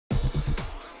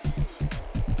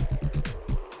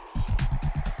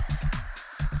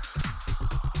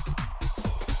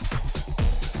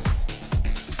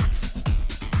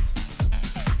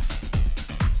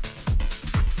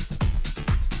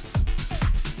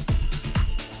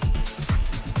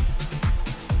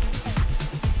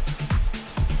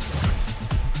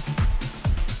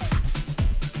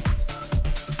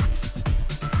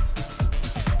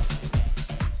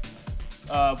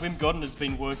Wim Godden has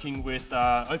been working with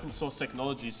open source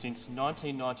technologies since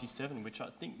 1997, which I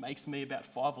think makes me about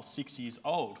 5 or 6 years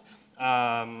old.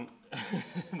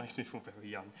 Makes me feel very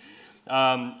young.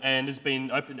 And has been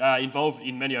involved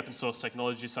in many open source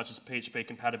technologies such as PHP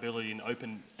compatibility and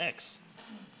OpenX.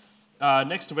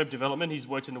 Next to web development, he's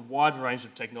worked in a wide range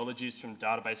of technologies from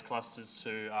database clusters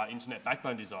to internet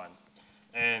backbone design,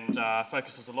 and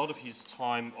focuses a lot of his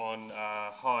time on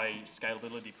high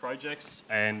scalability projects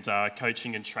and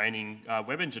coaching and training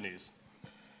web engineers.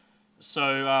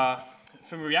 So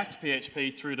from React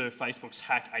PHP through to Facebook's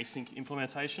hack async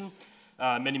implementation,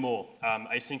 many more.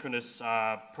 Asynchronous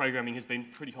programming has been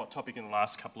a pretty hot topic in the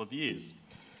last couple of years.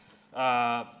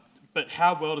 But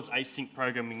how well does async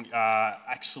programming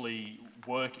actually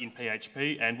work in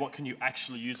PHP, and what can you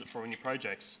actually use it for in your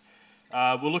projects?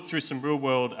 We'll look through some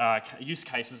real-world use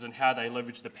cases and how they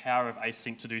leverage the power of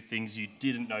async to do things you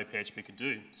didn't know PHP could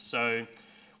do. So,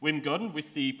 Wim Godden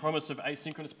with the promise of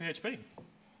asynchronous PHP.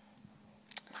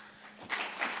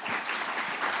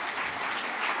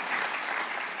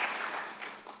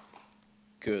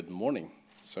 Good morning.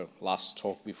 So, last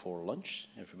talk before lunch.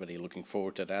 Everybody looking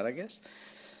forward to that, I guess.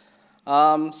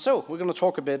 So, we're going to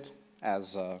talk a bit,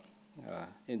 as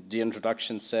in the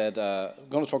introduction said, we're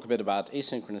going to talk a bit about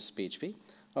asynchronous PHP.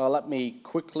 Let me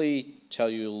quickly tell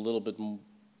you a little bit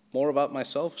more about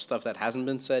myself, stuff that hasn't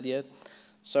been said yet.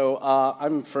 So,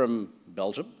 I'm from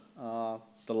Belgium,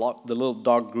 the little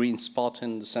dark green spot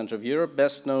in the center of Europe,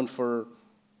 best known for,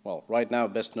 well, right now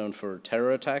best known for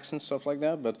terror attacks and stuff like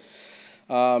that, but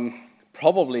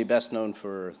probably best known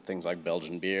for things like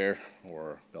Belgian beer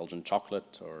or Belgian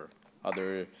chocolate or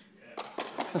other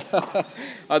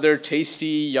other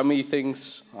tasty, yummy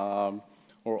things, or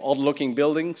odd-looking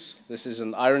buildings. This is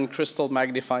an iron crystal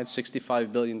magnified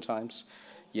 65 billion times.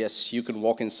 Yes, you can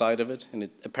walk inside of it, and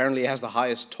it apparently has the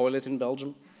highest toilet in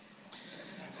Belgium.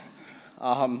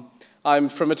 I'm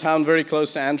from a town very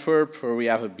close to Antwerp, where we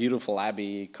have a beautiful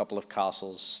abbey, a couple of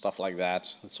castles, stuff like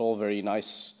that. It's all very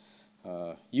nice.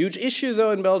 Huge issue,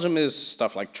 though, in Belgium is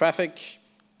stuff like traffic.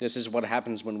 This is what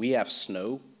happens when we have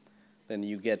snow. Then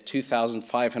you get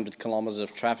 2,500 kilometers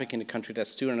of traffic in a country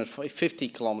that's 250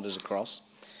 kilometers across.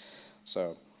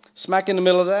 So, smack in the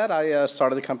middle of that, I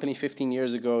started a company 15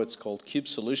 years ago. It's called Cube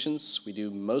Solutions. We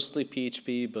do mostly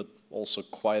PHP, but also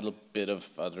quite a bit of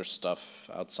other stuff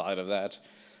outside of that.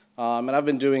 And I've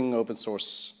been doing open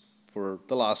source for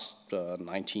the last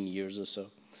 19 years or so,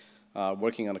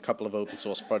 working on a couple of open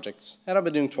source projects. And I've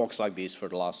been doing talks like these for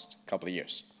the last couple of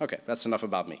years. Okay, that's enough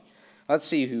about me. Let's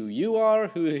see who you are.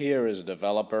 Who here is a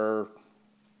developer?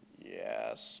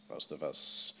 Yes, most of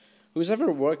us. Who's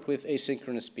ever worked with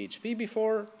asynchronous PHP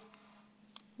before?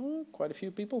 Well, quite a few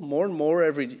people. More and more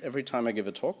every time I give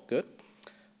a talk. Good.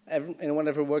 Anyone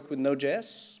ever worked with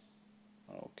Node.js?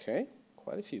 Okay,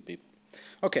 quite a few people.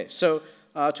 Okay, so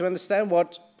to understand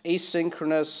what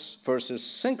asynchronous versus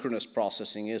synchronous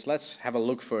processing is, let's have a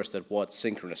look first at what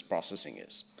synchronous processing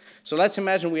is. So let's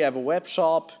imagine we have a web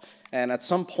shop, and at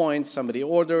some point somebody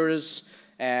orders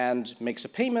and makes a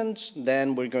payment.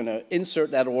 Then we're going to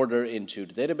insert that order into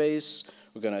the database.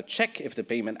 We're going to check if the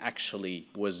payment actually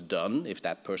was done, if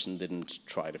that person didn't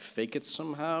try to fake it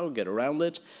somehow, get around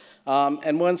it.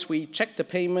 And once we check the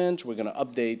payment, we're going to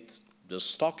update the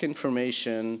stock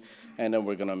information, and then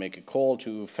we're going to make a call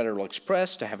to Federal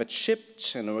Express to have it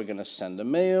shipped, and then we're going to send a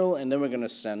mail, and then we're going to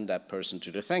send that person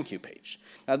to the thank you page.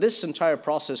 Now, this entire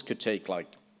process could take like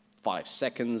 5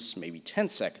 seconds, maybe 10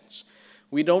 seconds.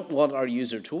 We don't want our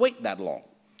user to wait that long.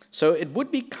 So it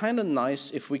would be kind of nice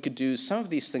if we could do some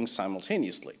of these things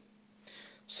simultaneously.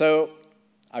 So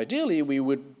ideally, we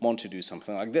would want to do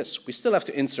something like this. We still have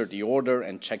to insert the order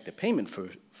and check the payment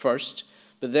first,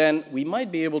 but then we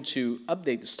might be able to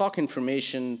update the stock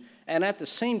information and at the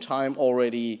same time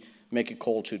already make a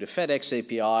call to the FedEx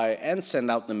API and send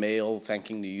out the mail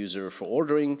thanking the user for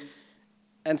ordering.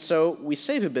 And so we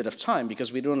save a bit of time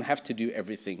because we don't have to do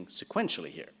everything sequentially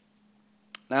here.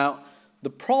 Now,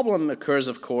 the problem occurs,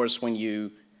 of course, when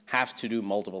you have to do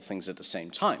multiple things at the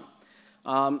same time.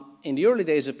 In the early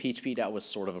days of PHP, that was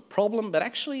sort of a problem, but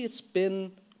actually it's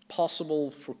been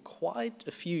possible for quite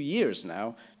a few years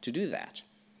now to do that.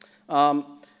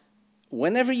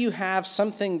 Whenever you have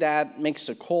something that makes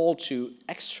a call to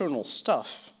external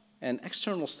stuff, and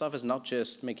external stuff is not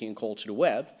just making a call to the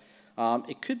web,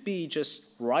 it could be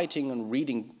just writing and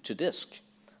reading to disk,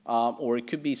 or it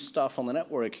could be stuff on the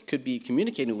network, it could be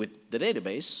communicating with the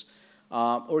database,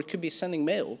 or it could be sending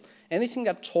mail. Anything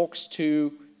that talks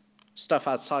to stuff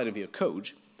outside of your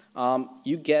code,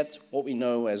 you get what we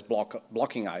know as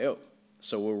blocking I/O.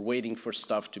 So we're waiting for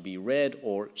stuff to be read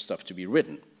or stuff to be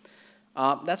written.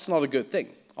 That's not a good thing.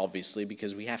 obviously,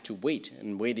 because we have to wait,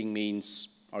 and waiting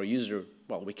means our user,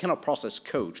 well, we cannot process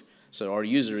code, so our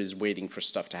user is waiting for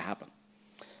stuff to happen.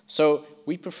 So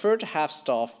we prefer to have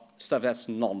stuff that's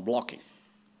non-blocking,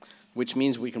 which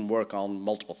means we can work on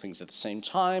multiple things at the same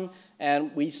time,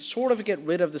 and we sort of get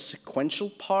rid of the sequential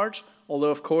part,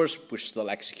 although of course we're still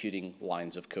executing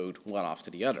lines of code one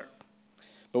after the other.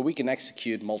 But we can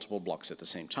execute multiple blocks at the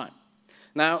same time.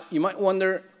 Now, you might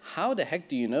wonder, how the heck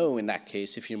do you know in that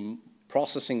case, if you're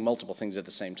processing multiple things at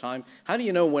the same time, how do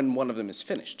you know when one of them is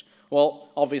finished? Well,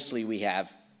 obviously we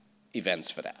have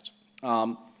events for that.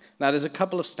 Now, there's a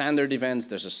couple of standard events.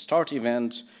 There's a start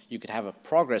event. You could have a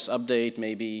progress update,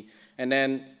 maybe. And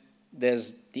then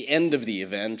there's the end of the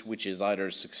event, which is either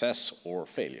success or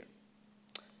failure.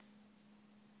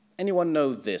 Anyone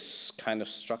know this kind of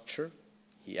structure?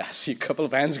 Yeah, I see a couple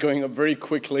of hands going up very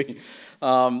quickly.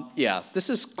 Yeah, this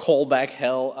is callback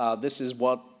hell. This is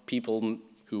what people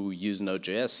who use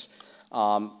Node.js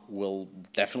will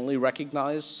definitely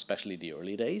recognize, especially the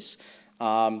early days.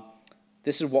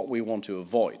 This is what we want to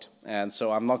avoid. And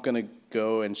so I'm not going to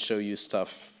go and show you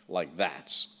stuff like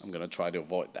that. I'm going to try to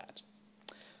avoid that.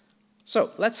 So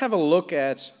let's have a look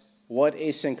at what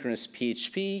asynchronous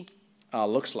PHP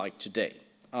looks like today.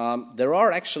 There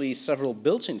are actually several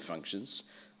built-in functions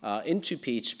into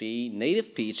PHP,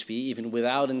 native PHP, even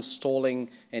without installing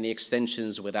any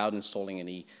extensions, without installing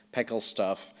any PECL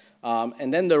stuff.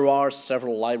 And then there are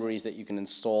several libraries that you can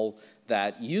install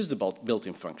that use the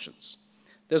built-in functions.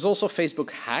 There's also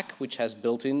Facebook Hack, which has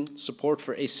built-in support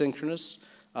for asynchronous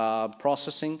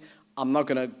processing. I'm not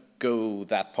going to go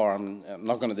that far. I'm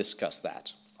not going to discuss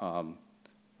that.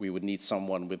 We would need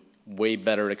someone with way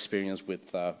better experience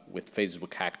with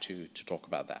Facebook Hack to talk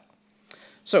about that.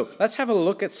 So let's have a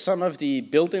look at some of the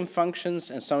built-in functions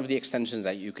and some of the extensions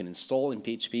that you can install in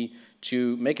PHP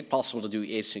to make it possible to do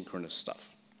asynchronous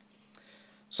stuff.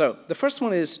 So the first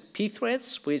one is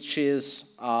pthreads,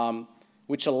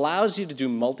 which allows you to do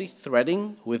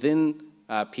multi-threading within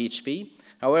PHP.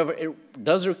 However, it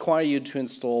does require you to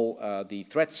install the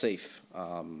thread-safe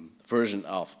version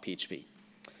of PHP.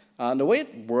 The way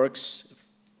it works,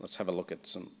 let's have a look at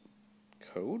some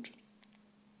code.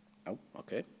 Oh,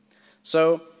 okay.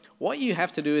 So what you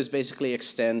have to do is basically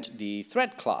extend the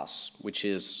thread class, which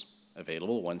is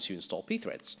available once you install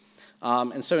pthreads.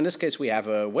 And so in this case, we have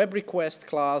a web request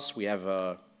class. We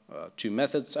have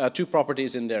two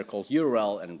properties in there called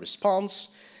URL and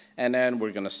response. And then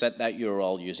we're going to set that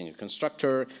URL using a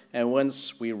constructor. And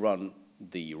once we run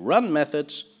the run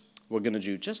method, we're going to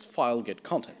do just file get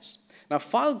contents. Now,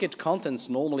 file get contents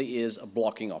normally is a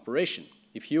blocking operation.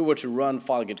 If you were to run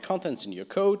file get contents in your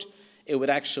code, it would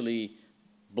actually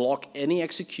block any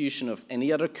execution of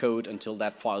any other code until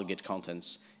that file get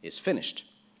contents is finished.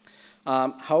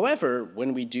 However,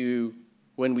 when we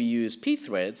use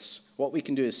pthreads, what we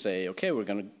can do is say, okay, we're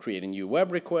going to create a new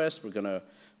web request. We're going to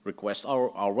request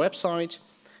our website.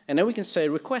 And then we can say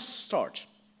request start.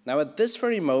 Now, at this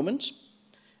very moment,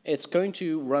 it's going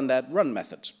to run that run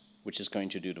method, which is going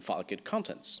to do the file get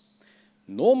contents.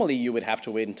 Normally, you would have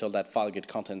to wait until that file get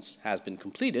contents has been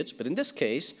completed. But in this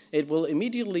case, it will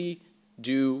immediately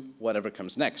do whatever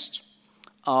comes next.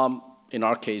 In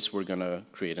our case, we're going to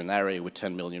create an array with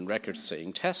 10 million records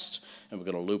saying test, and we're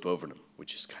going to loop over them,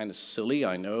 which is kind of silly,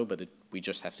 I know, but we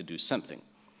just have to do something.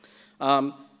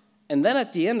 And then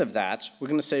at the end of that, we're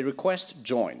going to say request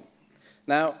join.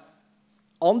 Now,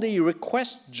 on the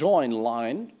request join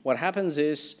line, what happens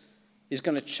is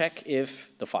going to check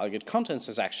if the file get contents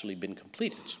has actually been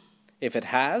completed. If it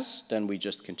has, then we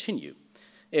just continue.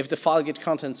 If the file get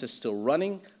contents is still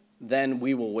running, then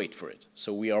we will wait for it.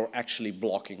 So we are actually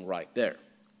blocking right there.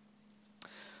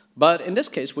 But in this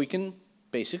case, we can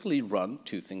basically run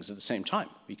two things at the same time.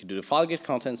 We can do the file get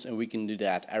contents, and we can do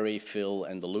that array fill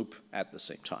and the loop at the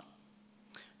same time.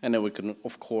 And then we can,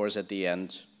 of course, at the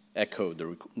end, echo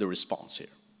the response here.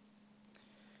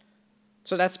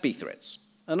 So that's pthreads.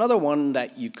 Another one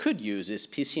that you could use is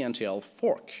pcntl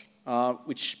fork,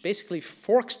 which basically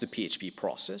forks the PHP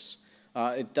process.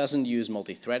 It doesn't use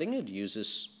multi-threading. It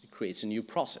creates a new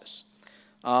process.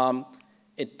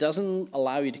 It doesn't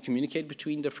allow you to communicate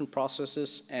between different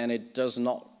processes, and it does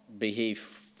not behave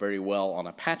very well on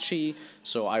Apache,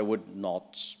 so I would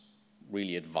not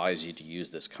really advise you to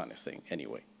use this kind of thing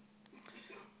anyway.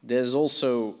 There's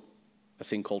also a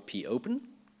thing called popen,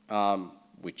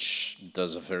 which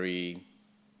does a very,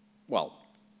 well,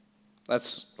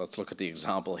 let's look at the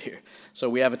example here. So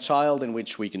we have a child in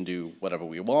which we can do whatever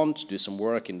we want, do some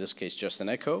work, in this case just an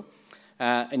echo.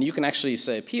 And you can actually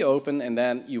say popen, and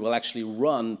then you will actually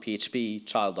run php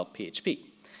child.php.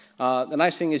 The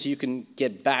nice thing is you can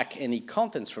get back any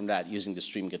contents from that using the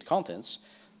stream get contents.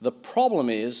 The problem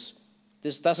is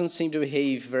this doesn't seem to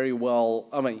behave very well.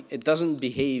 I mean, it doesn't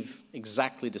behave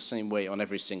exactly the same way on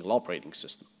every single operating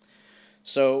system.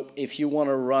 So if you want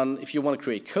to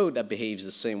create code that behaves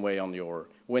the same way on your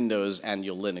Windows and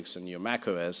your Linux and your Mac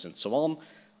OS and so on,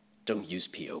 don't use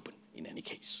popen in any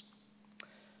case.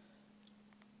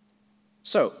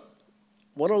 So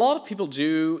what a lot of people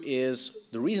do is,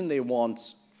 the reason they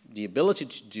want the ability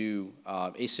to do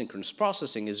asynchronous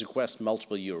processing is request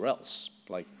multiple URLs,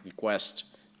 like request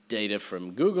data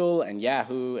from Google and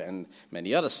Yahoo and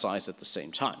many other sites at the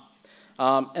same time.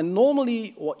 And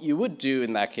normally what you would do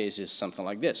in that case is something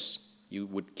like this. You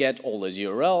would get all those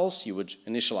URLs, you would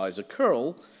initialize a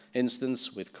curl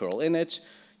instance with curl init,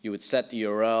 you would set the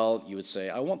URL, you would say,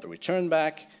 I want the return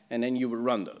back, and then you would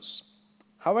run those.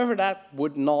 However, that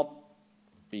would not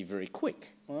be very quick.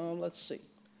 Well, let's see.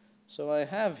 So I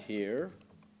have here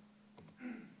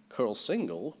curl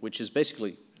single, which is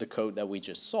basically the code that we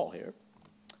just saw here.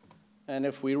 And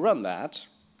if we run that,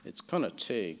 it's going to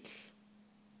take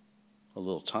a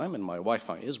little time, and my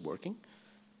Wi-Fi is working.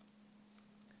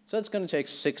 So it's going to take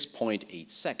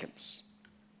 6.8 seconds,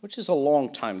 which is a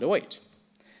long time to wait.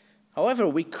 However,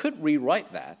 we could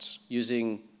rewrite that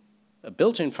using a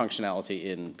built-in functionality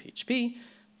in PHP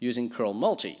using curl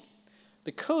multi.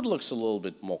 The code looks a little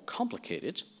bit more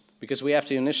complicated because we have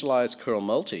to initialize curl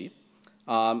multi,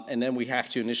 and then we have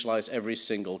to initialize every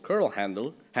single curl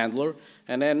handler,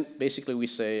 and then basically we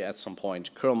say at some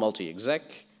point curl multi exec,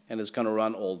 and it's going to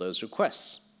run all those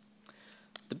requests.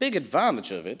 The big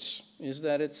advantage of it is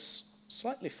that it's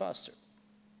slightly faster.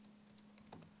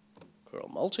 Curl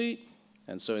multi,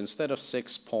 and so instead of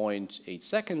 6.8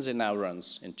 seconds, it now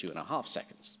runs in 2.5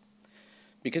 seconds,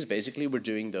 because basically we're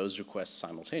doing those requests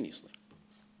simultaneously.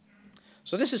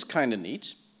 So this is kind of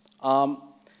neat.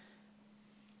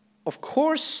 Of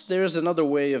course, there's another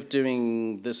way of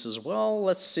doing this as well.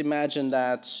 Let's imagine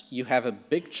that you have a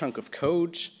big chunk of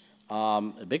code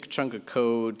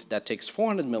that takes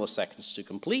 400 milliseconds to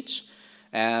complete,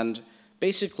 and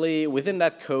basically within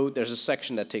that code there's a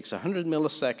section that takes 100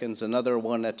 milliseconds, another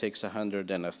one that takes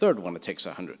 100, and a third one that takes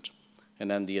 100.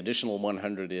 And then the additional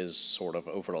 100 is sort of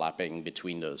overlapping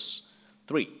between those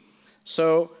three.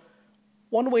 So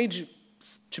one way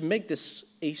to make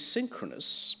this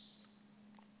asynchronous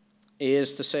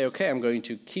is to say, okay, I'm going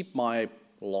to keep my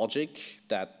logic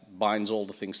that binds all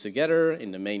the things together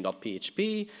in the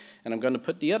main.php, and I'm going to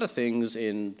put the other things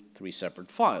in 3 separate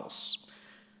files.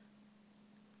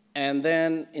 And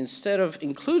then instead of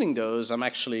including those, I'm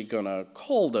actually going to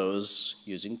call those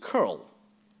using curl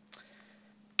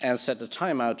and set the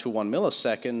timeout to 1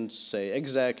 millisecond, say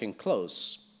exec and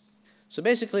close. So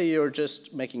basically you're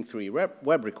just making 3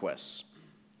 web requests.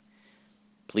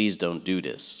 Please don't do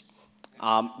this.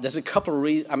 There's a couple of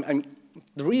reasons.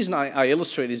 The reason I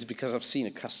illustrate is because I've seen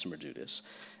a customer do this.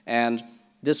 And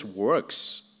this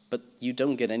works, but you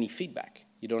don't get any feedback.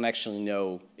 You don't actually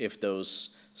know if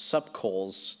those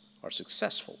subcalls are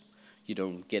successful. You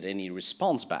don't get any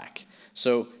response back.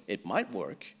 So it might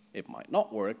work, it might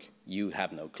not work. You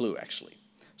have no clue, actually.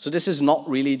 So this is not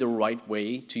really the right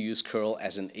way to use curl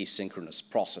as an asynchronous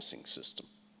processing system.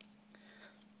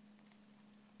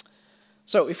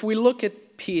 So if we look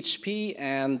at PHP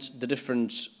and the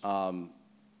different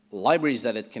libraries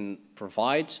that it can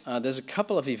provide, there's a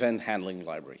couple of event handling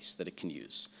libraries that it can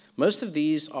use. Most of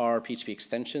these are PHP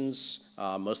extensions.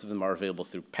 Most of them are available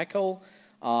through PECL.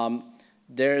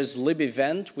 There's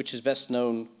libevent, which is best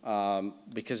known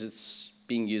because it's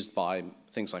being used by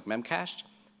things like memcached.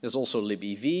 There's also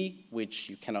libev, which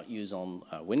you cannot use on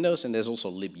Windows, and there's also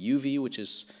libuv, which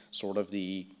is sort of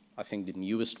the, I think, the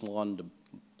newest one,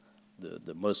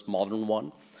 the most modern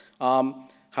one.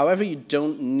 However, you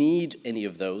don't need any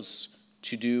of those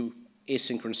to do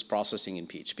asynchronous processing in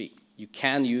PHP. You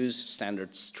can use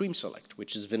standard stream select,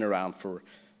 which has been around for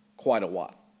quite a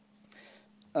while.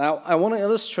 Now, I want to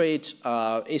illustrate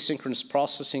asynchronous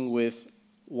processing with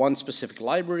one specific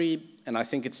library, and I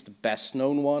think it's the best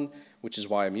known one, which is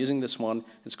why I'm using this one.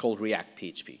 It's called React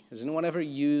PHP. Has anyone ever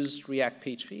used React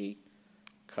PHP?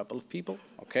 A couple of people,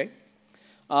 okay.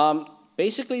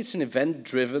 Basically, it's an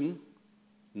event-driven,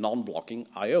 non-blocking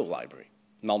I/O library.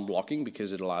 Non-blocking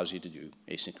because it allows you to do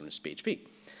asynchronous PHP.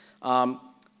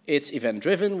 It's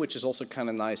event-driven, which is also kind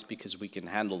of nice because we can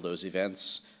handle those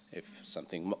events. If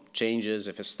something changes,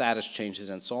 if a status changes,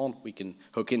 and so on, we can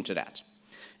hook into that.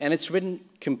 And it's written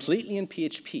completely in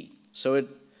PHP, so it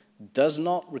does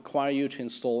not require you to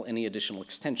install any additional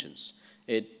extensions.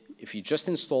 If you just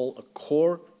install a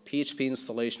core PHP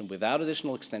installation without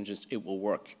additional extensions, it will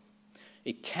work.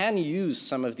 It can use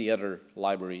some of the other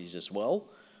libraries as well,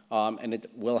 and it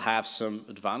will have some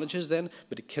advantages then,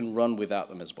 but it can run without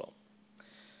them as well.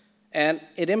 And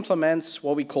it implements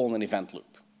what we call an event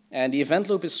loop. And the event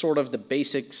loop is sort of the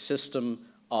basic system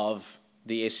of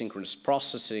the asynchronous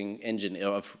processing engine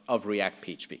of React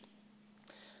PHP.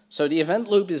 So the event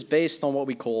loop is based on what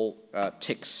we call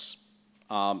ticks,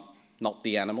 not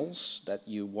the animals that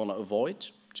you want to avoid,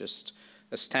 just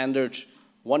a standard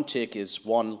one tick is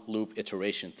one loop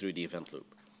iteration through the event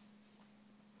loop.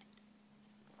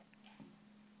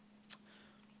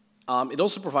 It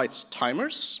also provides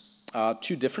timers.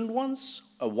 Two different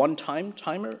ones, a one-time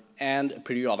timer and a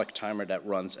periodic timer that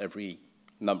runs every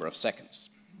number of seconds.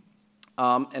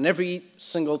 And every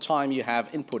single time you have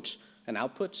input and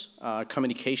output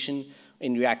communication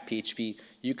in React PHP,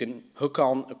 you can hook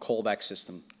on a callback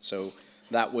system. So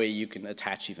that way you can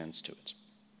attach events to it.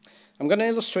 I'm going to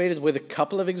illustrate it with a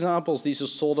couple of examples. These are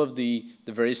sort of the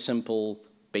very simple,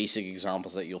 basic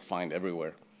examples that you'll find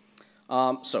everywhere.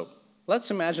 So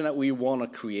let's imagine that we want to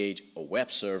create a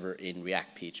web server in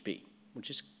React PHP,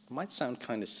 which might sound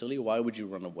kind of silly. Why would you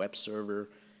run a web server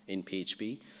in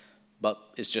PHP? But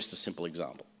it's just a simple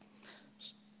example.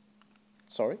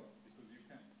 Sorry?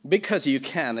 Because you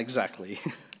can, exactly.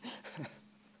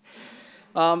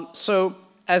 So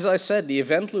as I said, the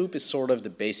event loop is sort of the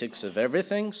basics of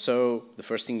everything. So the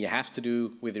first thing you have to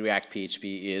do with React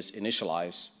PHP is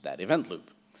initialize that event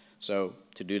loop. So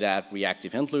to do that, React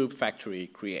event loop factory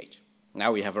create.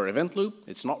 Now we have our event loop.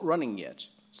 It's not running yet.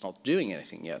 It's not doing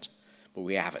anything yet, but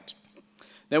we have it.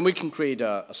 Then we can create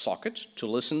a socket to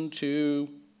listen to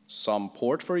some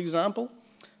port, for example.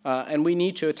 And we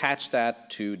need to attach that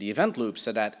to the event loop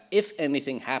so that if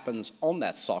anything happens on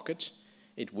that socket,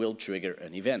 it will trigger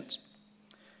an event.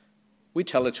 We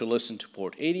tell it to listen to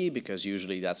port 80 because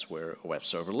usually that's where a web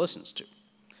server listens to.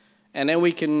 And then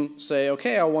we can say,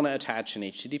 okay, I want to attach an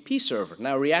HTTP server.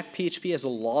 Now, React PHP has a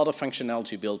lot of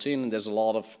functionality built in, and there's a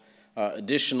lot of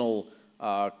additional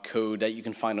code that you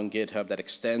can find on GitHub that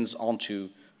extends onto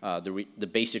the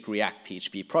basic React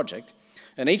PHP project.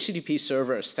 An HTTP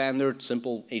server, a standard,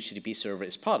 simple HTTP server,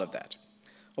 is part of that.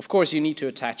 Of course, you need to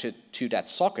attach it to that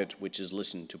socket, which is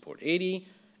listening to port 80,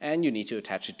 and you need to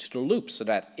attach it to the loop so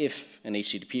that if an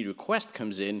HTTP request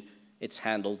comes in, it's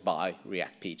handled by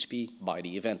React PHP, by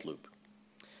the event loop.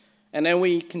 And then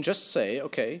we can just say,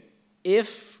 okay,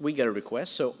 if we get a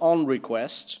request, so on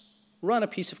request, run a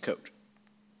piece of code.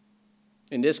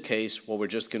 In this case, what we're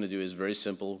just going to do is very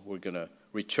simple. We're going to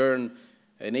return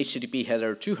an HTTP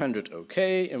header 200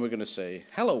 OK, and we're going to say,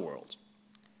 hello world.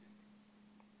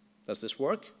 Does this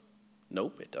work?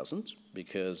 Nope, it doesn't,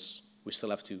 because we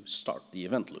still have to start the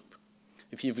event loop.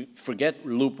 If you forget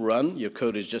loop run, your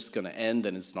code is just going to end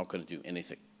and it's not going to do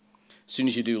anything. As soon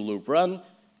as you do loop run,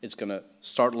 it's going to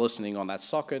start listening on that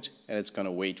socket and it's going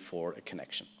to wait for a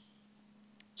connection.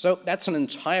 So that's an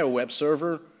entire web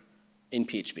server in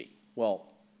PHP. Well,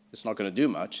 it's not going to do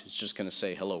much. It's just going to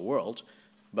say hello world,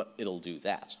 but it'll do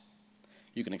that.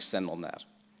 You can extend on that.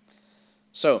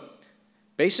 So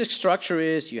basic structure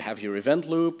is you have your event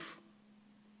loop,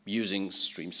 using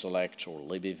stream select or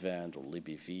lib event or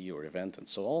libev or event and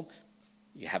so on.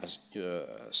 You have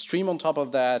a stream on top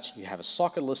of that, you have a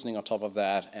socket listening on top of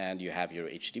that, and you have your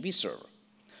HTTP server.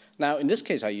 Now, in this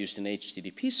case, I used an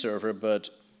HTTP server, but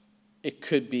it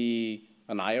could be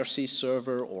an IRC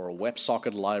server or a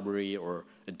WebSocket library or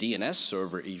a DNS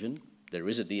server even. There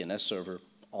is a DNS server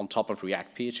on top of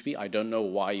React PHP. I don't know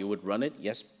why you would run it.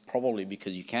 Yes, probably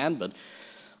because you can, but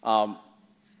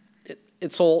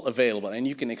it's all available, and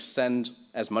you can extend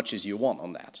as much as you want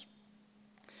on that.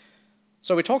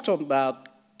 So we talked about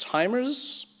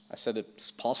timers. I said it's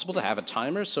possible to have a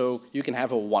timer, so you can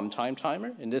have a one-time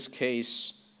timer. In this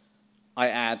case, I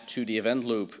add to the event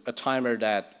loop a timer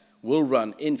that will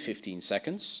run in 15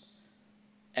 seconds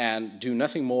and do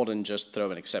nothing more than just throw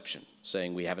an exception,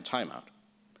 saying we have a timeout.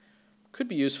 Could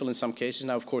be useful in some cases.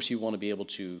 Now, of course, you want to be able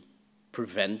to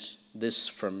prevent this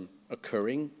from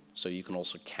occurring, so you can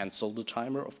also cancel the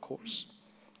timer, of course.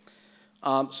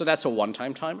 So that's a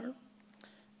one-time timer.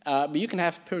 But you can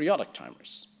have periodic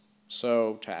timers.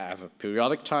 So to have a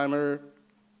periodic timer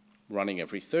running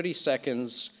every 30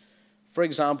 seconds, for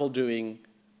example, doing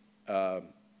a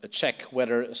check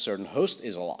whether a certain host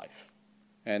is alive.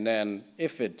 And then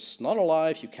if it's not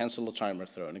alive, you cancel the timer,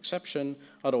 throw an exception.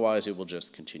 Otherwise, it will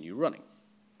just continue running.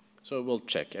 So it will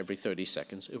check every 30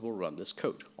 seconds. It will run this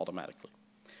code automatically.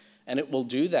 And it will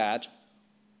do that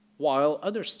while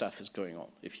other stuff is going on,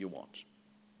 if you want.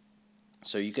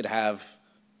 So you could have,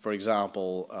 for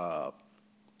example,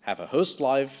 have a host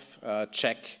live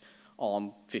check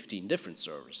on 15 different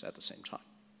servers at the same time.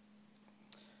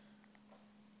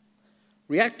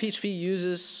 React PHP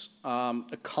uses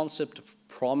a concept of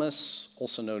promise,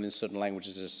 also known in certain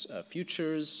languages as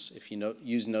futures. If you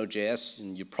use Node.js,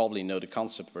 and you probably know the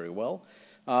concept very well.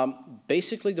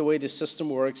 Basically, the way this system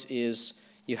works is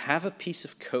you have a piece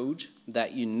of code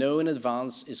that you know in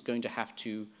advance is going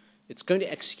to it's going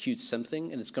to execute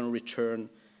something, and it's going to return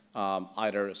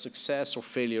either a success or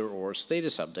failure or a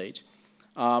status update.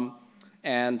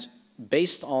 And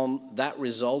based on that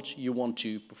result, you want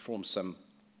to perform some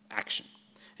action.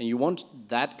 And you want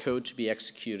that code to be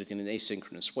executed in an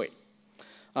asynchronous way.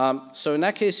 So in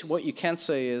that case, what you can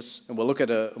say is, and we'll look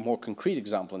at a more concrete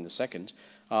example in a second,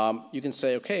 you can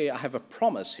say, okay, I have a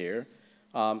promise here.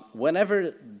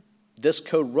 Whenever this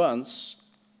code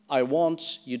runs, I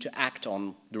want you to act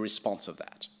on the response of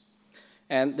that.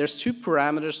 And there's two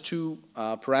parameters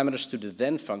to the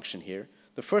then function here.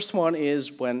 The first one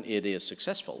is when it is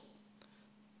successful.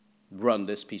 Run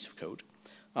this piece of code.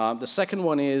 The second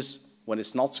one is when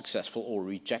it's not successful or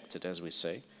rejected, as we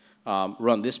say.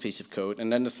 Run this piece of code.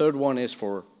 And then the third one is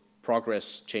for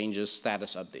progress, changes,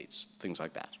 status updates, things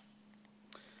like that.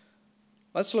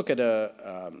 Let's look at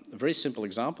a very simple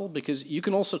example, because you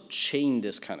can also chain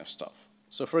this kind of stuff.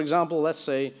 So for example, let's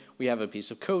say we have a piece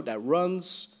of code that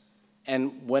runs,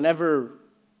 and whenever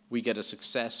we get a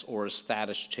success or a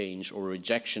status change or a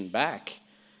rejection back,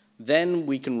 then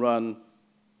we can run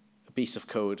a piece of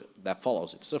code that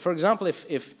follows it. So for example,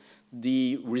 if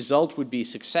the result would be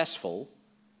successful,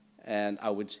 and I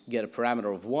would get a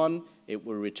parameter of 1, it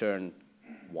will return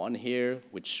 1 here,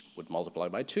 which would multiply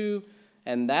by 2,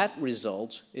 and that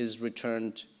result is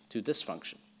returned to this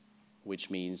function, which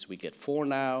means we get 4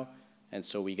 now, and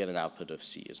so we get an output of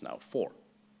C is now 4.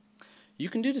 You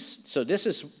can do this, so this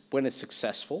is when it's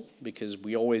successful, because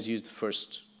we always use the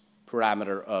first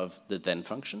parameter of the then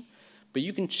function, but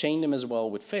you can chain them as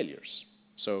well with failures.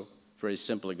 So very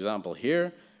simple example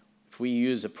here, if we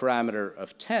use a parameter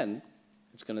of 10,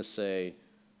 it's going to say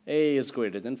A is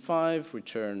greater than 5,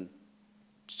 return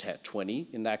 20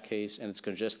 in that case, and it's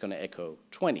just going to echo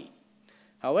 20.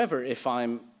 However, if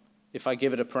I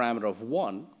give it a parameter of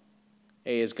 1,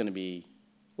 A is going to be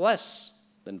less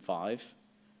than 5.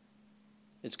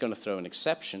 It's going to throw an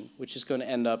exception, which is going to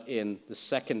end up in the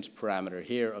second parameter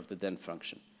here of the then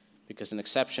function, because an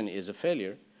exception is a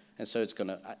failure, and so it's going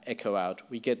to echo out,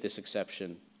 we get this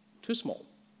exception too small.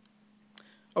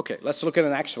 Okay, let's look at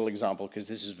an actual example, because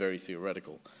this is very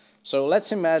theoretical. So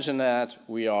let's imagine that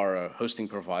we are a hosting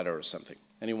provider or something.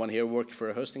 Anyone here work for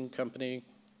a hosting company?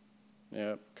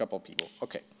 Yeah, a couple of people.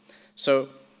 Okay. So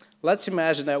let's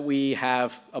imagine that we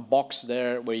have a box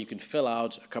there where you can fill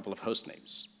out a couple of host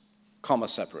names, comma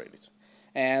separated.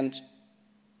 And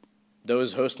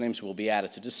those host names will be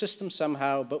added to the system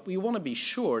somehow, but we want to be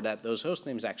sure that those host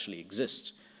names actually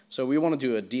exist. So we want to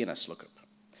do a DNS lookup.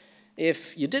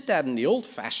 If you did that in the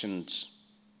old-fashioned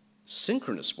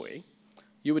synchronous way,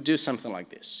 you would do something like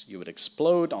this. You would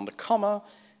explode on the comma,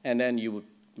 and then you would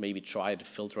maybe try to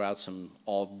filter out some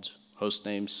odd host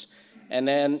names, and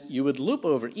then you would loop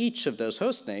over each of those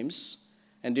host names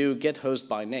and do get host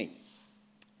by name,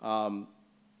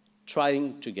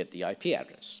 trying to get the IP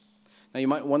address. Now you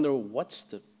might wonder, what's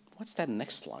that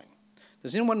next line?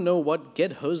 Does anyone know what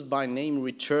get host by name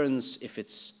returns if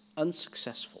it's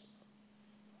unsuccessful?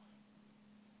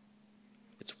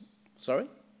 Sorry?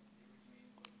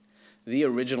 The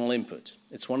original input.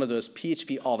 It's one of those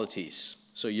PHP oddities.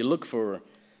 So you look for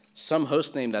some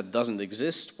host name that doesn't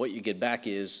exist. What you get back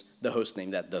is the host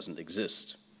name that doesn't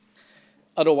exist.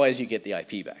 Otherwise, you get the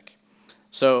IP back.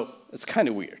 So it's kind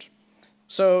of weird.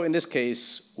 So in this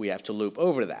case, we have to loop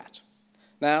over that.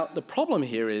 Now, the problem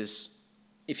here is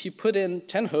if you put in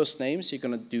 10 host names, you're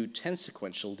going to do 10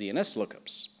 sequential DNS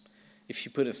lookups. If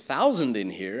you put 1,000 in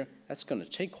here, that's going to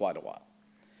take quite a while.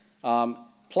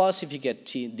 Plus, if you get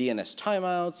DNS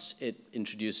timeouts, it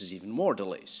introduces even more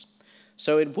delays.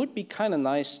 So it would be kind of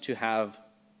nice to have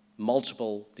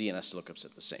multiple DNS lookups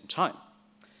at the same time.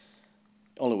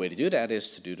 The only way to do that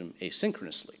is to do them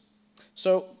asynchronously.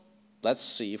 So let's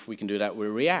see if we can do that with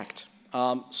React.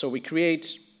 So we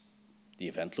create the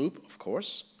event loop, of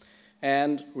course,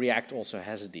 and React also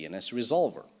has a DNS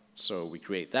resolver. So we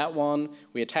create that one,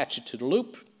 we attach it to the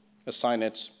loop, assign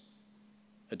it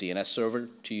a DNS server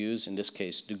to use, in this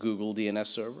case, the Google DNS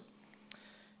server.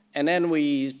 And then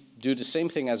we do the same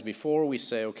thing as before. We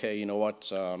say, okay, you know what,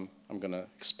 I'm going to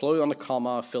explode on the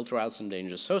comma, filter out some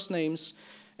dangerous host names,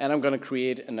 and I'm going to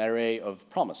create an array of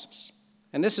promises.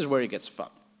 And this is where it gets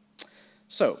fun.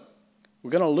 So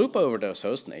we're going to loop over those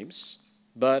host names,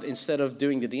 but instead of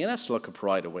doing the DNS lookup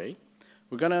right away,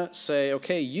 we're going to say,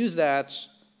 okay, use that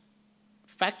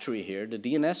factory here, the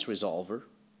DNS resolver,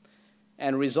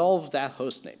 and resolve that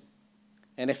host name.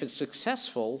 And if it's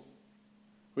successful,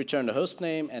 return the host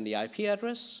name and the IP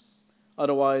address.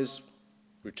 Otherwise,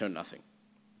 return nothing.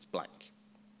 It's blank.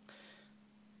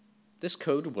 This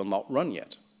code will not run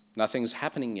yet. Nothing's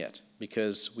happening yet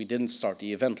because we didn't start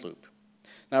the event loop.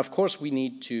 Now, of course, we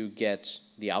need to get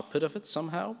the output of it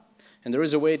somehow. And there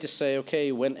is a way to say,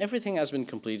 okay, when everything has been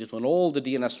completed, when all the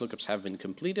DNS lookups have been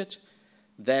completed,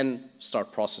 then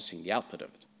start processing the output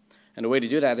of it. And the way to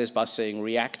do that is by saying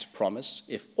react promise.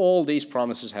 If all these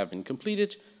promises have been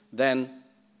completed, then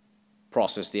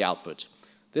process the output.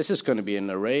 This is going to be an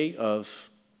array of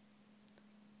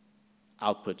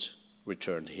output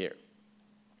returned here.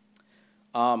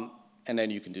 And then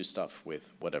you can do stuff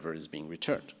with whatever is being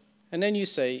returned. And then you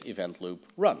say event loop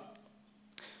run.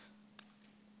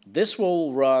 This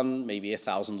will run maybe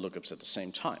 1,000 lookups at the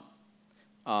same time,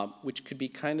 which could be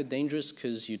kind of dangerous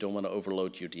because you don't want to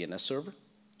overload your DNS server.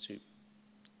 So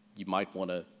you might want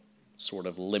to sort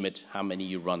of limit how many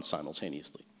you run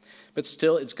simultaneously. But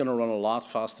still, it's going to run a lot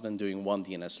faster than doing one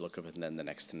DNS lookup and then the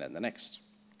next and then the next.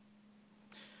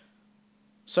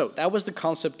 So that was the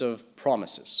concept of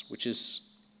promises, which is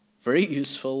very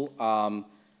useful,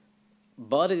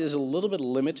 but it is a little bit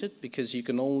limited because you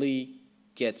can only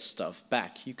get stuff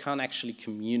back. You can't actually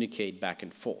communicate back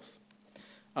and forth.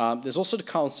 There's also the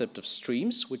concept of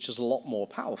streams, which is a lot more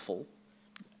powerful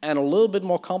and a little bit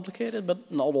more complicated,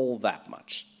 but not all that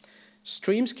much.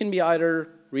 Streams can be either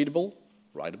readable,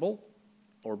 writable,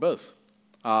 or both.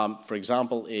 For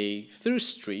example, a through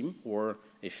stream or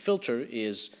a filter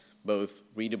is both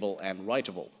readable and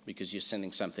writable because you're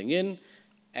sending something in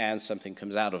and something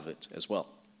comes out of it as well.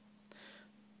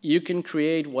 You can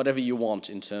create whatever you want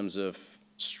in terms of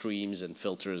streams and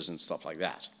filters and stuff like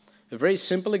that. A very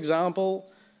simple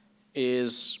example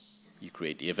is you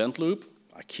create the event loop.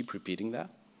 I keep repeating that.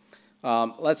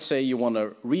 Let's say you want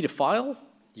to read a file.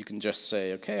 You can just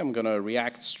say, okay, I'm going to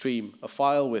React stream a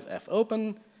file with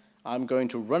fopen. I'm going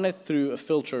to run it through a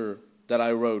filter that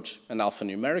I wrote, an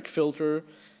alphanumeric filter,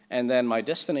 and then my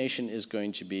destination is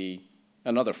going to be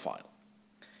another file.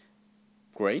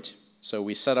 Great. So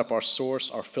we set up our source,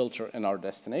 our filter, and our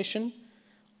destination.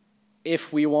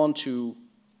 If we want to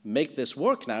make this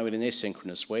work now in an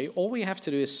asynchronous way, all we have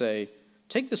to do is say,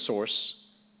 take the source,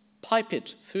 pipe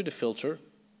it through the filter,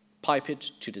 pipe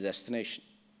it to the destination.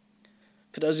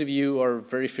 For those of you who are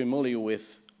very familiar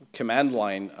with command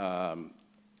line on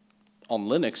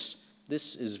Linux,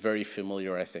 this is very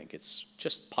familiar, I think. It's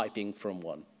just piping from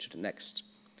one to the next.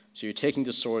 So you're taking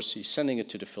the source, you're sending it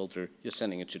to the filter, you're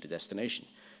sending it to the destination.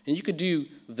 And you could do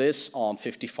this on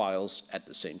 50 files at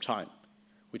the same time,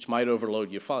 which might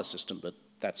overload your file system, but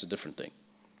that's a different thing.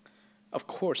 Of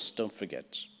course, don't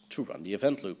forget to run the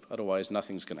event loop, otherwise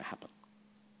nothing's going to happen.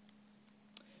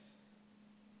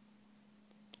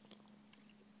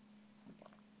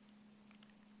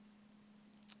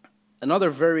 Another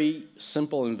very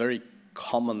simple and very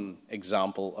common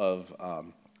example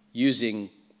of using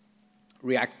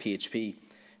React PHP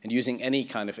and using any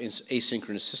kind of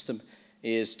asynchronous system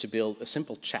is to build a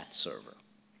simple chat server.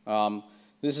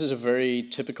 This is a very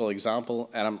typical example,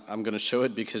 and I'm going to show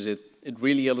it because it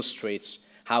really illustrates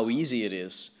how easy it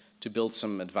is to build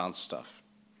some advanced stuff.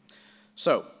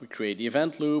 So we create the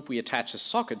event loop, we attach a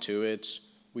socket to it,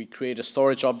 we create a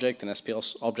storage object, an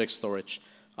SPL object storage,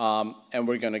 and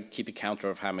we're going to keep a counter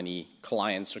of how many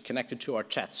clients are connected to our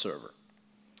chat server.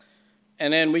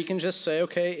 And then we can just say,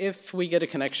 okay, if we get a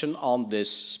connection on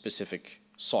this specific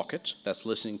socket that's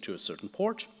listening to a certain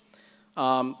port,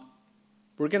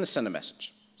 we're going to send a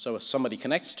message. So if somebody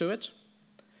connects to it,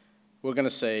 we're going to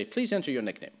say, please enter your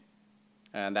nickname.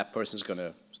 And that person's going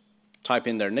to type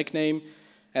in their nickname.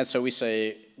 And so we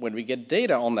say, when we get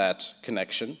data on that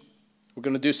connection, we're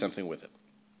going to do something with it.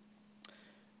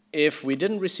 If we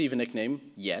didn't receive a nickname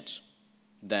yet,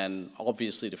 then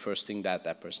obviously the first thing that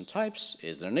that person types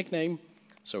is their nickname.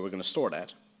 So we're going to store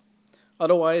that.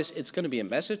 Otherwise, it's going to be a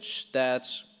message that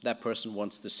that person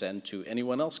wants to send to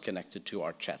anyone else connected to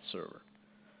our chat server,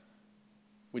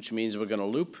 which means we're going to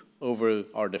loop over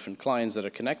our different clients that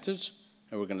are connected,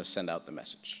 and we're going to send out the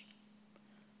message.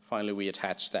 Finally, we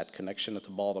attach that connection at the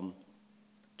bottom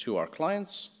to our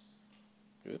clients.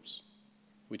 Oops.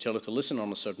 We tell it to listen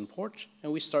on a certain port,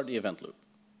 and we start the event loop.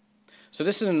 So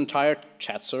this is an entire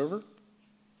chat server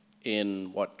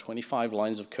in, 25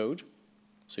 lines of code.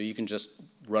 So you can just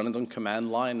run it on command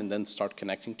line and then start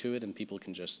connecting to it, and people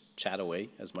can just chat away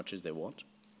as much as they want.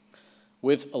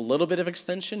 With a little bit of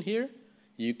extension here,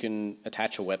 you can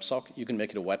attach a WebSocket. You can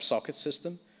make it a WebSocket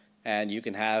system, and you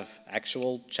can have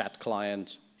actual chat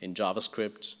client in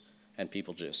JavaScript, and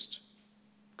people just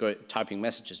go typing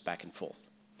messages back and forth,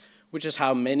 which is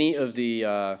how many of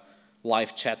the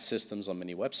live chat systems on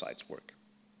many websites work.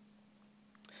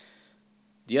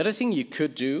 The other thing you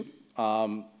could do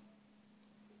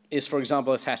is, for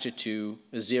example, attach it to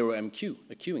a 0MQ,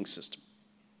 a queuing system.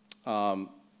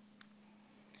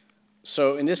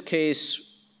 So in this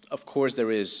case, of course,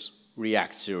 there is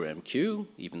React 0MQ,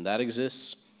 even that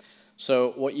exists.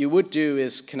 So what you would do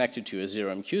is connect it to a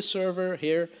 0MQ server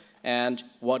here, and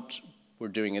what we're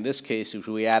doing in this case is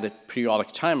we add a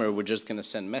periodic timer. We're just going to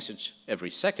send message every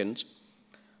second,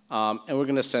 and we're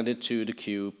going to send it to the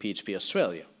queue PHP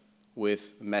Australia with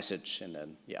a message and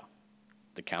then, yeah,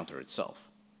 the counter itself.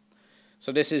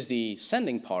 So this is the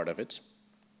sending part of it.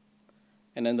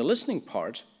 And then the listening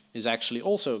part is actually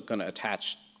also going to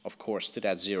attach, of course, to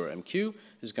that 0MQ,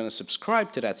 is going to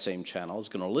subscribe to that same channel, is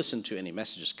going to listen to any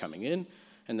messages coming in,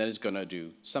 and then it's going to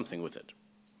do something with it.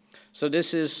 So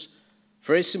this is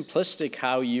very simplistic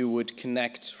how you would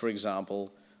connect, for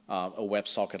example, a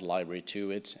WebSocket library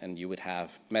to it, and you would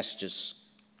have messages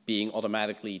being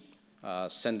automatically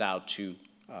sent out to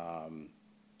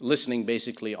listening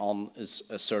basically on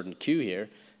a certain queue here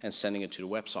and sending it to the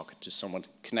WebSocket to someone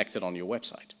connected on your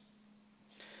website.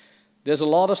 There's a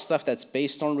lot of stuff that's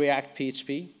based on React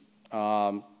PHP.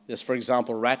 There's, for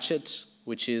example, Ratchet,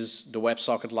 which is the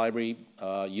WebSocket library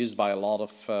used by a lot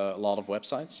of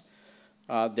websites.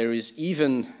 There is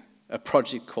even a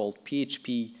project called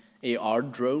PHP AR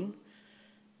Drone,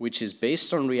 which is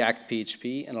based on React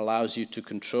PHP and allows you to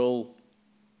control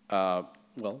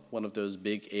well, one of those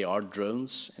big AR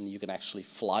drones, and you can actually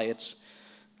fly it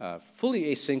fully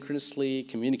asynchronously,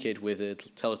 communicate with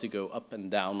it, tell it to go up and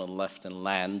down and left and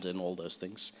land and all those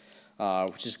things,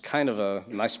 which is kind of a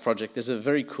nice project. There's a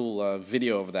very cool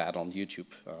video of that on YouTube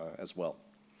as well.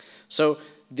 So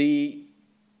the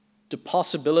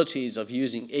possibilities of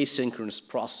using asynchronous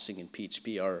processing in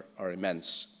PHP are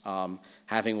immense.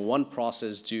 Having one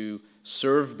process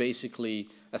serve basically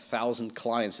 1,000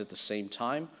 clients at the same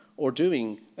time, or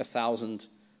doing 1,000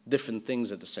 different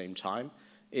things at the same time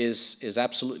is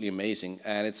absolutely amazing.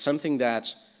 And it's something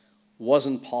that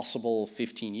wasn't possible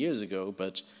 15 years ago,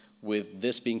 but with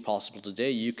this being possible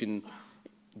today, you can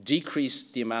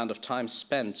decrease the amount of time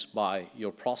spent by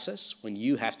your process when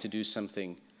you have to do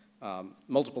something,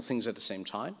 multiple things at the same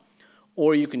time,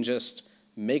 or you can just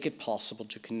make it possible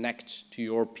to connect to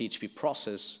your PHP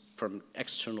process from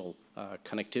external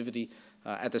connectivity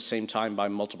at the same time by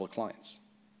multiple clients.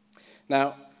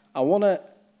 Now, I want to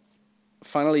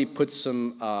finally put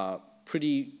some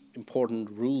pretty important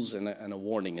rules and a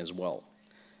warning as well,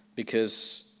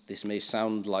 because this may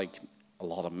sound like a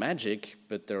lot of magic,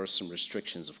 but there are some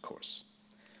restrictions, of course.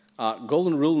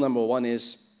 Golden rule number one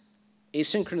is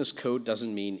asynchronous code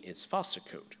doesn't mean it's faster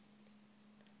code.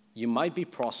 You might be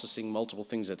processing multiple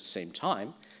things at the same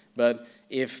time, but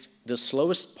if the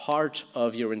slowest part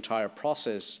of your entire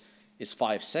process is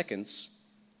 5 seconds,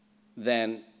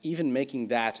 then even making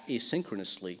that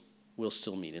asynchronously will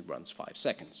still mean it runs 5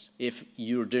 seconds. If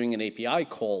you're doing an API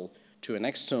call to an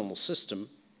external system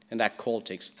and that call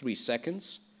takes 3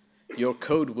 seconds, your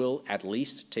code will at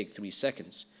least take 3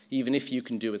 seconds, even if you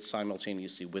can do it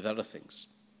simultaneously with other things.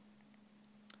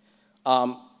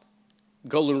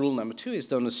 Golden rule number two is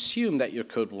don't assume that your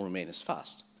code will remain as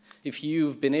fast. If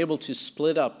you've been able to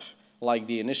split up, like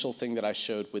the initial thing that I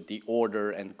showed with the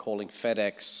order and calling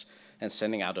FedEx and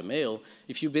sending out a mail,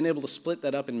 if you've been able to split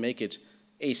that up and make it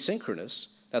asynchronous,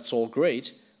 that's all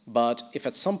great, but if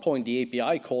at some point the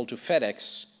API call to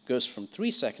FedEx goes from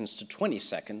 3 seconds to 20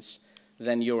 seconds,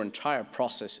 then your entire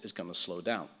process is going to slow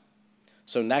down.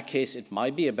 So in that case, it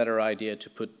might be a better idea to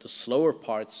put the slower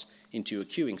parts into a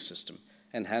queuing system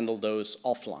and handle those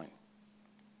offline.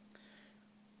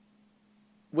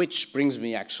 Which brings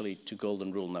me actually to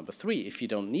golden rule number three. If you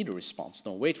don't need a response,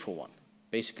 don't wait for one.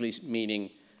 Basically meaning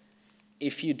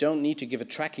if you don't need to give a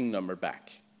tracking number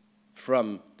back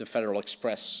from the Federal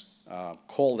Express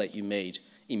call that you made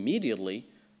immediately,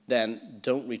 then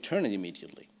don't return it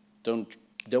immediately. Don't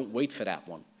wait for that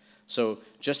one. So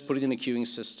just put it in a queuing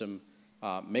system,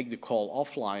 make the call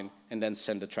offline, and then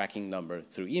send the tracking number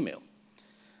through email.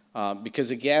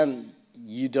 Because again,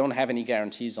 you don't have any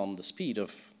guarantees on the speed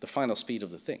of the final speed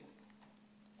of the thing.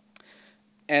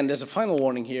 And as a final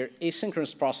warning here,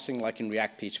 asynchronous processing like in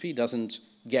React PHP doesn't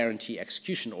guarantee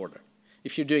execution order.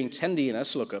 If you're doing 10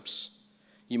 DNS lookups,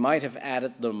 you might have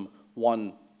added them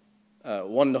one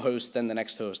host, then the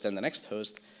next host, then the next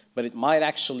host, but it might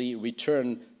actually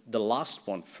return the last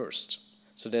one first.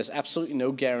 So there's absolutely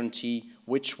no guarantee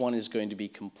which one is going to be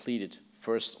completed,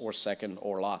 first or second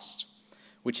or last,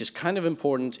 which is kind of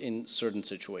important in certain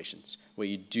situations where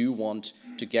you do want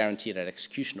to guarantee that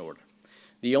execution order.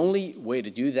 The only way to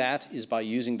do that is by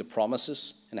using the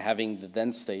promises and having the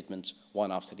then statement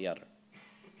one after the other.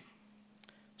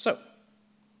 So,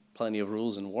 plenty of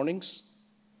rules and warnings,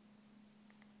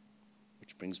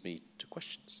 which brings me to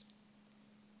questions.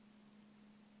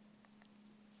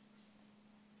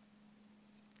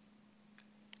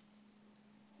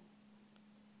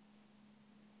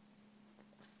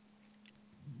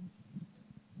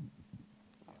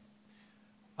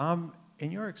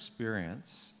 In your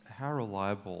experience, how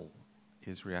reliable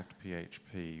is React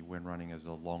PHP when running as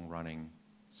a long-running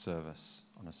service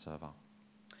on a server?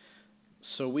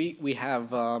 So we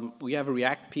have a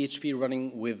React PHP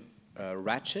running with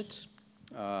Ratchet,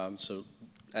 so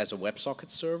as a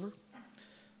WebSocket server,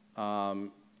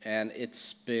 and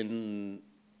it's been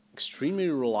extremely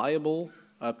reliable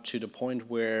up to the point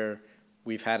where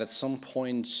we've had at some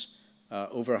point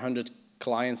over 100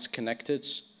 clients connected.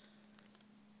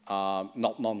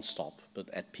 Not non-stop, but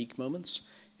at peak moments,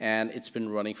 and it's been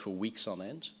running for weeks on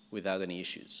end without any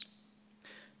issues.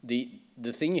 The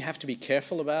thing you have to be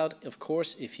careful about, of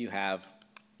course, if you have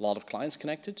a lot of clients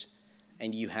connected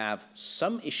and you have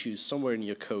some issues somewhere in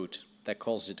your code that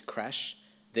causes it to crash,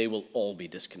 they will all be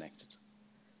disconnected.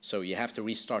 So you have to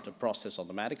restart the process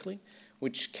automatically,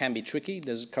 which can be tricky.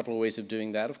 There's a couple of ways of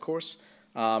doing that, of course,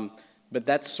 but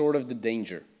that's sort of the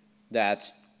danger,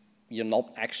 that you're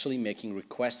not actually making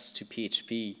requests to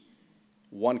PHP.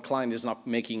 One client is not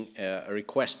making a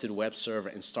request to the web server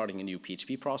and starting a new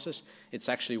PHP process. It's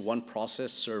actually one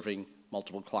process serving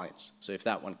multiple clients. So if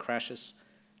that one crashes,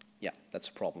 yeah, that's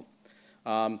a problem.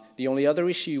 The only other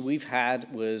issue we've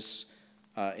had was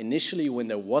initially when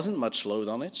there wasn't much load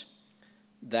on it,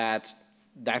 that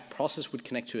process would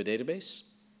connect to a database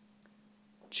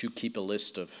to keep a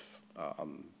list of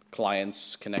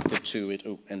clients connected to it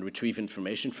and retrieve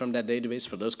information from that database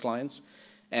for those clients.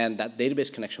 And that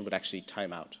database connection would actually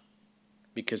time out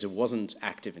because it wasn't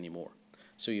active anymore.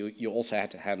 So you also had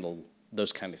to handle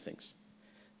those kind of things.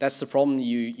 That's the problem.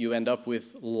 You end up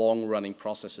with long-running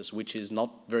processes, which is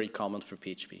not very common for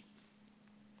PHP.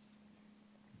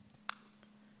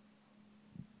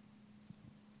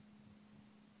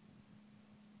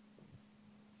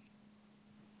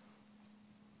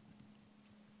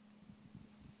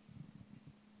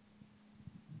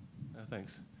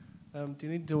 Thanks. Do you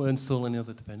need to install any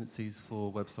other dependencies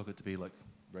for WebSocket to be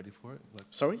ready for it?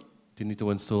 Sorry? Do you need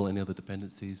to install any other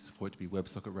dependencies for it to be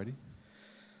WebSocket ready?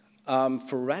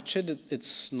 For Ratchet,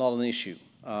 it's not an issue.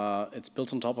 It's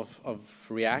built on top of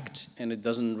React, and it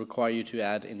doesn't require you to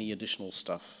add any additional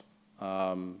stuff.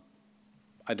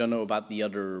 I don't know about the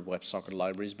other WebSocket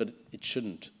libraries, but it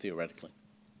shouldn't, theoretically.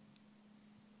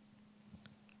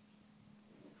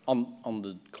 On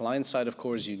the client side, of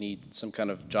course, you need some kind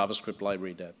of JavaScript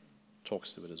library that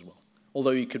talks to it as well.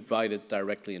 Although you could write it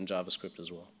directly in JavaScript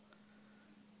as well.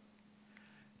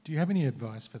 Do you have any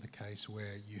advice for the case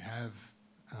where you have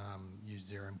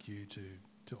used ZeroMQ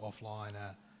to offline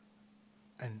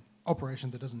an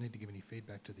operation that doesn't need to give any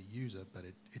feedback to the user, but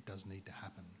it does need to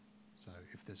happen? So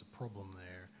if there's a problem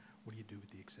there, what do you do with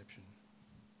the exception?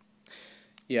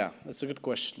 Yeah, that's a good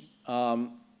question.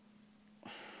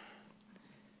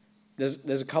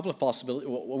 There's a couple of possibilities.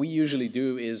 What we usually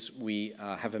do is we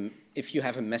if you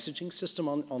have a messaging system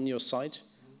on your site,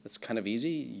 that's kind of easy.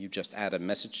 You just add a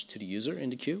message to the user in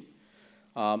the queue.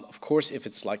 Of course, if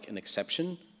it's like an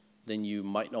exception, then you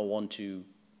might not want to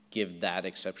give that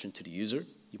exception to the user.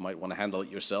 You might want to handle it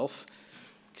yourself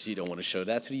because you don't want to show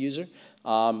that to the user.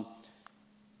 The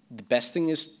best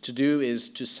thing to do is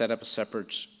to set up a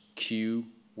separate queue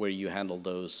where you handle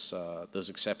those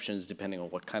exceptions depending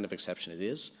on what kind of exception it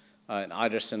is. And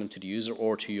either send them to the user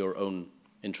or to your own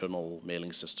internal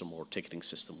mailing system or ticketing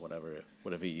system, whatever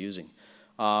you're using.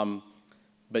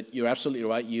 But you're absolutely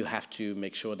right. You have to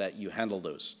make sure that you handle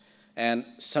those. And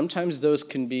sometimes those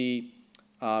can be,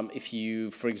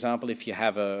 for example, if you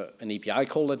have an API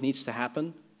call that needs to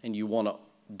happen and you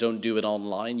don't do it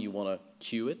online, you want to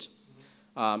queue it.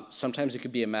 Sometimes it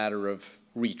could be a matter of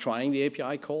retrying the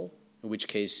API call, in which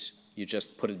case you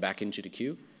just put it back into the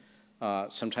queue.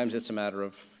 Sometimes it's a matter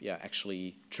of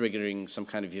actually triggering some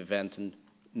kind of event and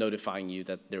notifying you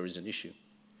that there is an issue.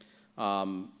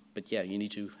 But yeah, you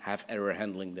need to have error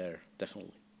handling there,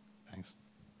 definitely. Thanks.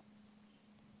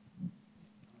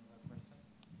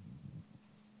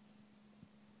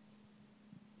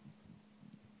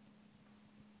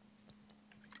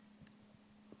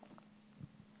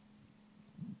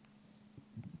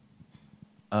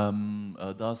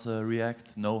 Does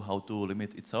React know how to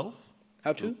limit itself?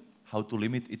 How to? How to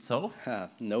limit itself?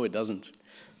 No, it doesn't.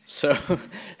 So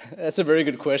that's a very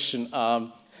good question.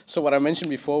 So what I mentioned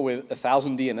before with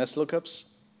 1,000 DNS lookups,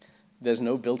 there's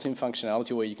no built-in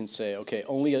functionality where you can say, okay,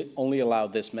 only allow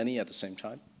this many at the same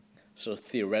time. So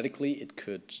theoretically, it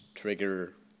could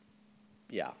trigger,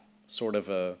 yeah, sort of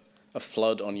a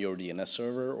flood on your DNS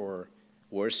server, or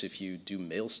worse, if you do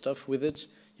mail stuff with it,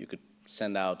 you could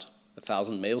send out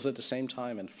 1,000 mails at the same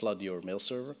time and flood your mail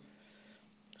server.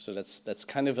 So that's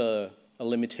kind of a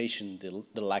limitation,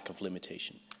 the lack of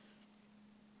limitation.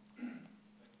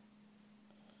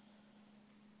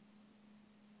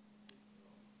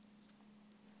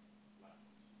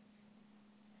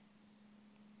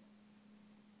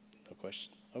 No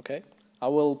question. Okay. I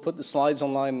will put the slides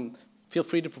online. Feel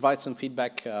free to provide some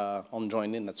feedback on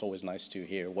Join In. That's always nice to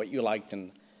hear what you liked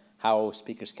and how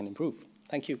speakers can improve.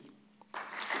 Thank you.